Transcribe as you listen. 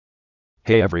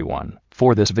Hey everyone,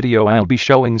 for this video I'll be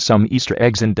showing some Easter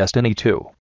eggs in Destiny 2.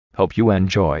 Hope you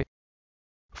enjoy.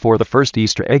 For the first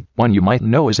Easter egg, one you might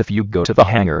know is if you go to the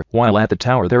hangar while at the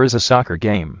tower there is a soccer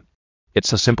game.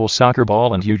 It's a simple soccer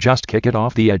ball and you just kick it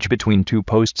off the edge between two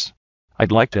posts.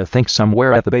 I'd like to think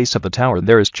somewhere at the base of the tower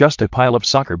there is just a pile of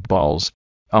soccer balls.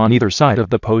 On either side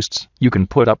of the posts, you can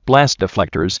put up blast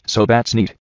deflectors, so that's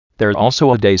neat. There's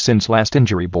also a day since last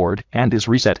injury board and is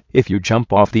reset if you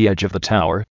jump off the edge of the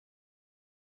tower.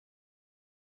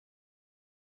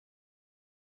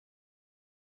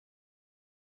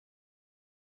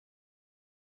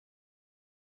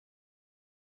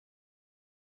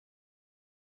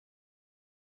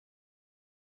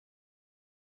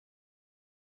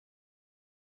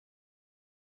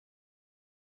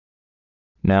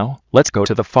 Now, let's go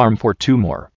to the farm for two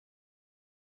more.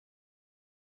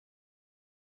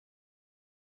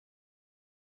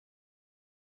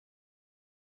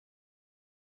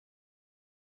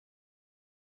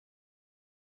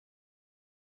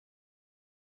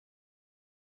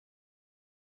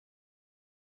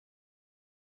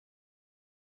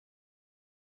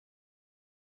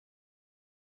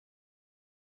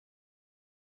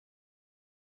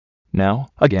 Now,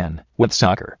 again, with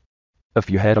soccer. If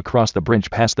you head across the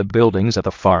bridge past the buildings at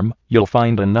the farm, you'll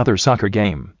find another soccer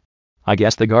game. I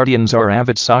guess the Guardians are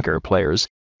avid soccer players.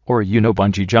 Or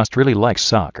Bungie just really likes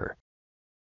soccer.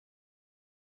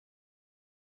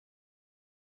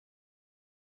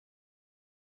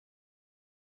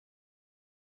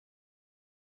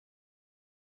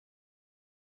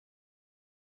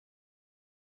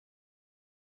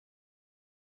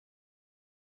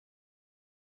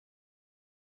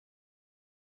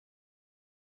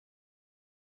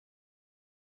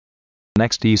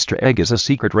 Next Easter egg is a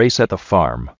secret race at the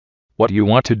farm. What you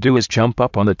want to do is jump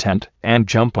up on the tent and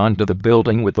jump onto the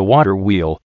building with the water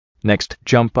wheel. Next,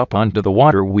 jump up onto the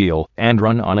water wheel and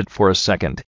run on it for a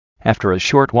second. After a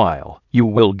short while, you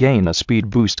will gain a speed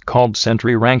boost called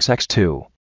Sentry Ranks X2.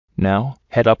 Now,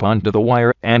 head up onto the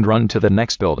wire and run to the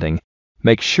next building.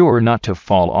 Make sure not to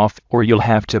fall off or you'll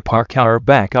have to park our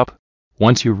back up.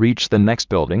 Once you reach the next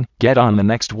building, get on the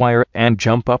next wire and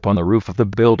jump up on the roof of the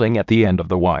building at the end of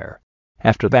the wire.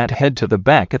 After that, head to the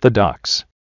back at the docks.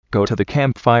 Go to the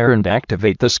campfire and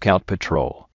activate the scout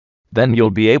patrol. Then you'll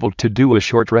be able to do a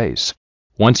short race.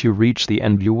 Once you reach the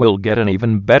end you will get an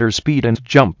even better speed and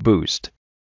jump boost.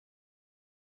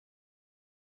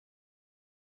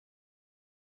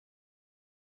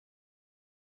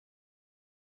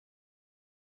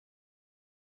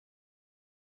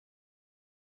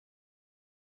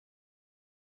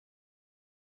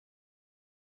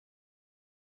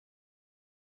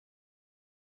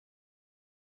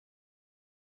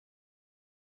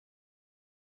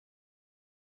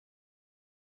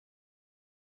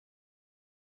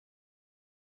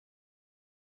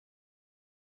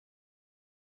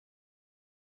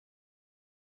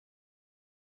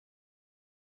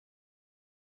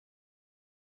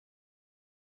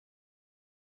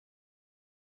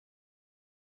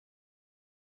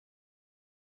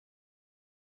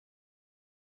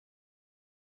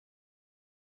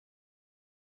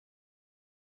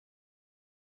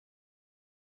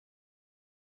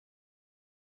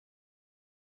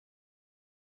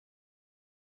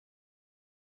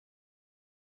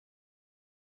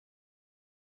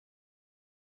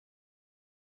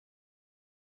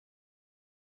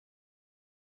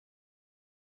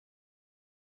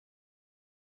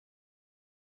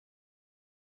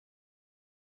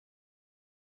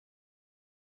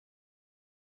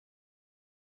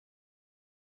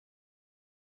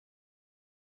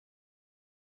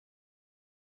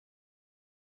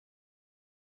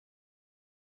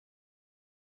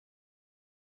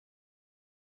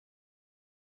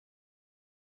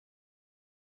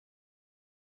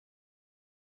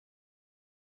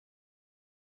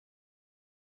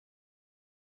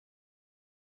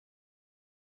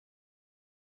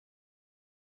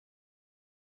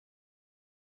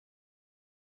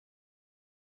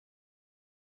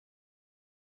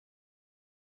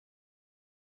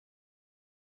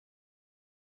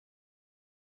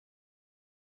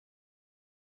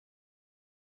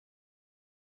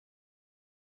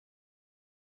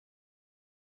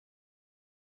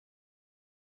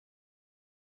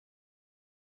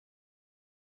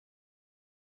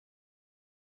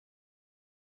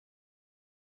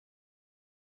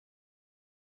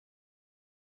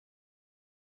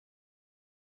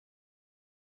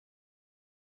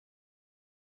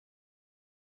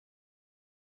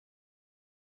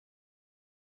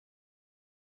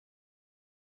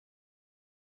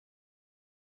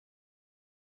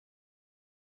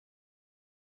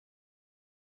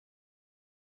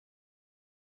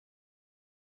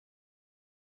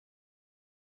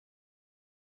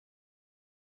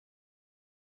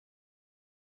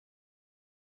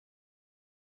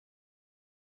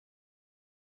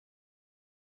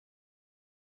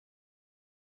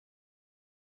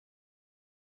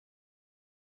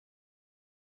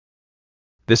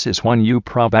 This is one you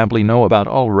probably know about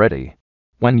already.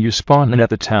 When you spawn in at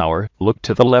the tower, look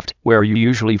to the left where you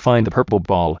usually find the purple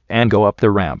ball and go up the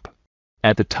ramp.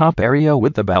 At the top area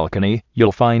with the balcony,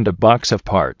 you'll find a box of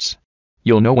parts.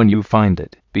 You'll know when you find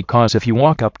it, because if you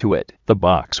walk up to it, the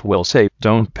box will say,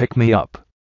 "Don't pick me up."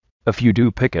 If you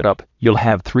do pick it up, you'll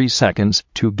have 3 seconds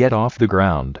to get off the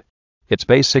ground. It's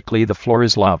basically the floor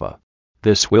is lava.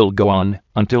 This will go on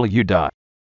until you die.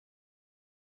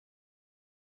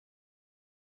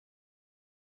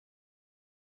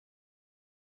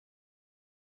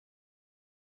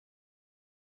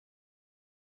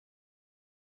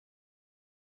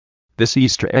 This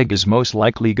Easter egg is most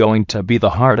likely going to be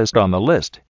the hardest on the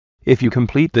list. If you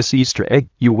complete this Easter egg,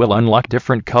 you will unlock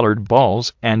different colored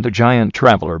balls and a giant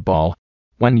traveler ball.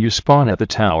 When you spawn at the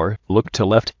tower, look to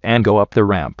left and go up the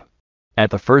ramp. At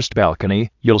the first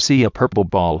balcony, you'll see a purple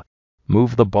ball.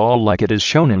 Move the ball like it is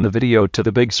shown in the video to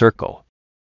the big circle.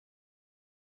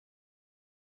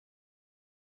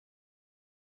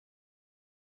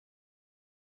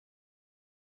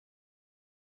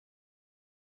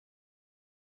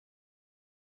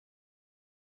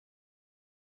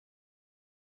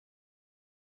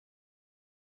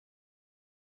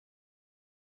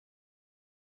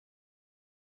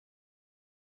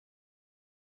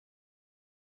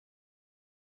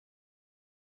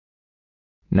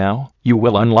 Now, you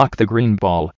will unlock the green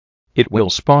ball. It will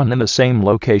spawn in the same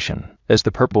location as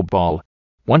the purple ball.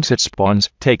 Once it spawns,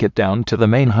 take it down to the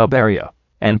main hub area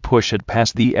and push it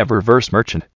past the Eververse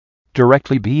merchant.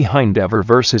 Directly behind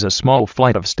Eververse is a small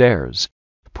flight of stairs.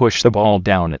 Push the ball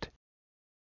down it.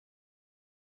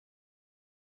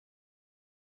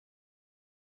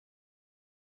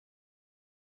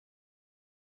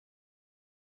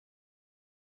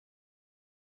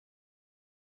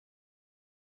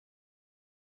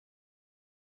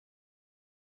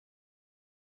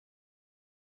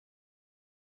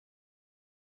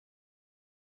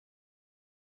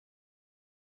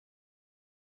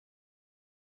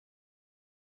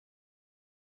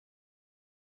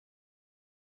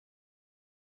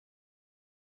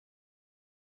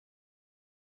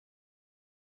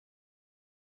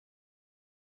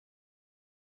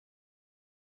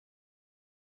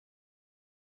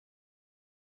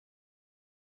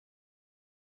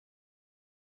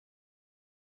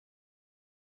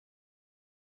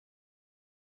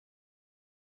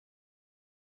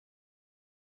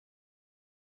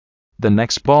 The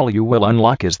next ball you will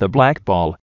unlock is the black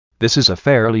ball. This is a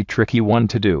fairly tricky one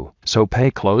to do, so pay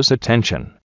close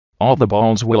attention. All the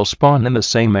balls will spawn in the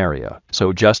same area,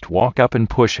 so just walk up and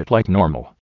push it like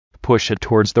normal. Push it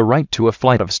towards the right to a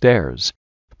flight of stairs.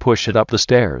 Push it up the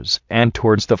stairs, and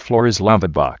towards the floor is lava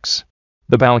box.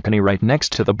 The balcony right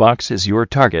next to the box is your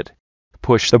target.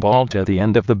 Push the ball to the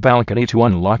end of the balcony to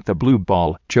unlock the blue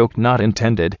ball, joke not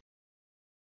intended.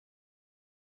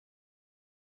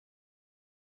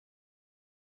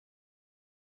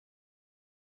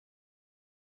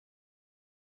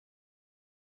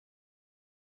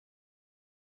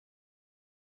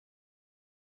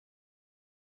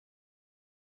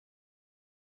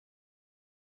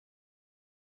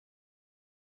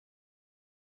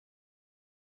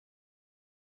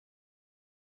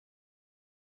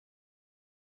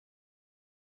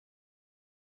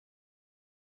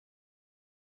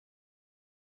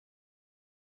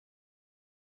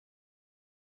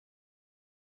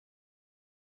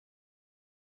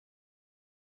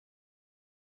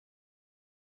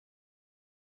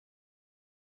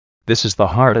 This is the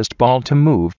hardest ball to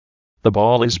move. The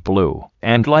ball is blue,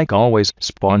 and like always,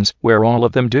 spawns where all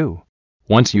of them do.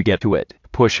 Once you get to it,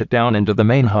 push it down into the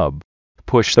main hub.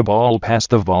 Push the ball past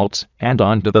the vaults and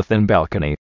onto the thin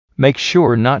balcony. Make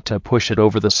sure not to push it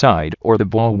over the side or the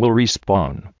ball will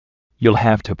respawn. You'll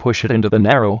have to push it into the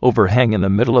narrow overhang in the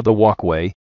middle of the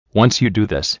walkway. Once you do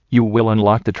this, you will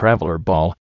unlock the traveler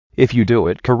ball. If you do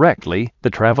it correctly,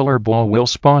 the traveler ball will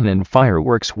spawn and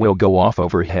fireworks will go off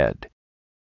overhead.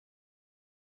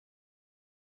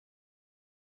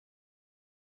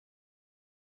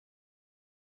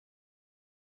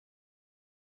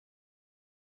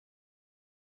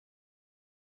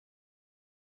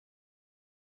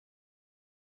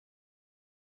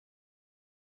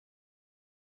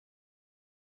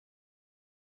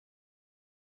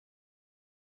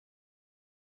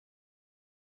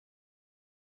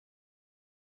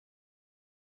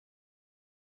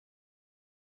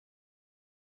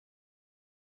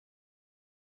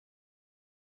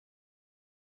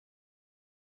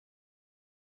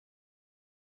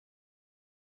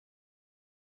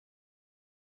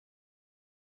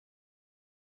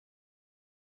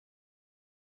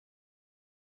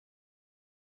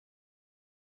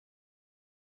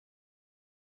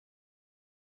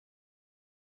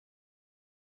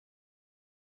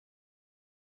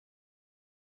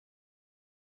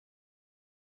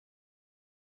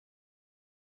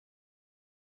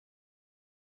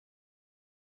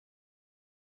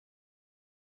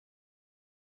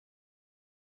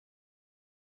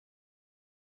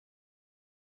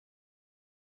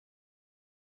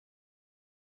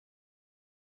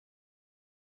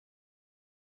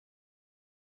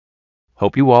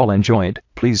 Hope you all enjoyed.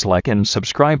 Please like and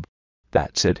subscribe.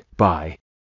 That's it. Bye.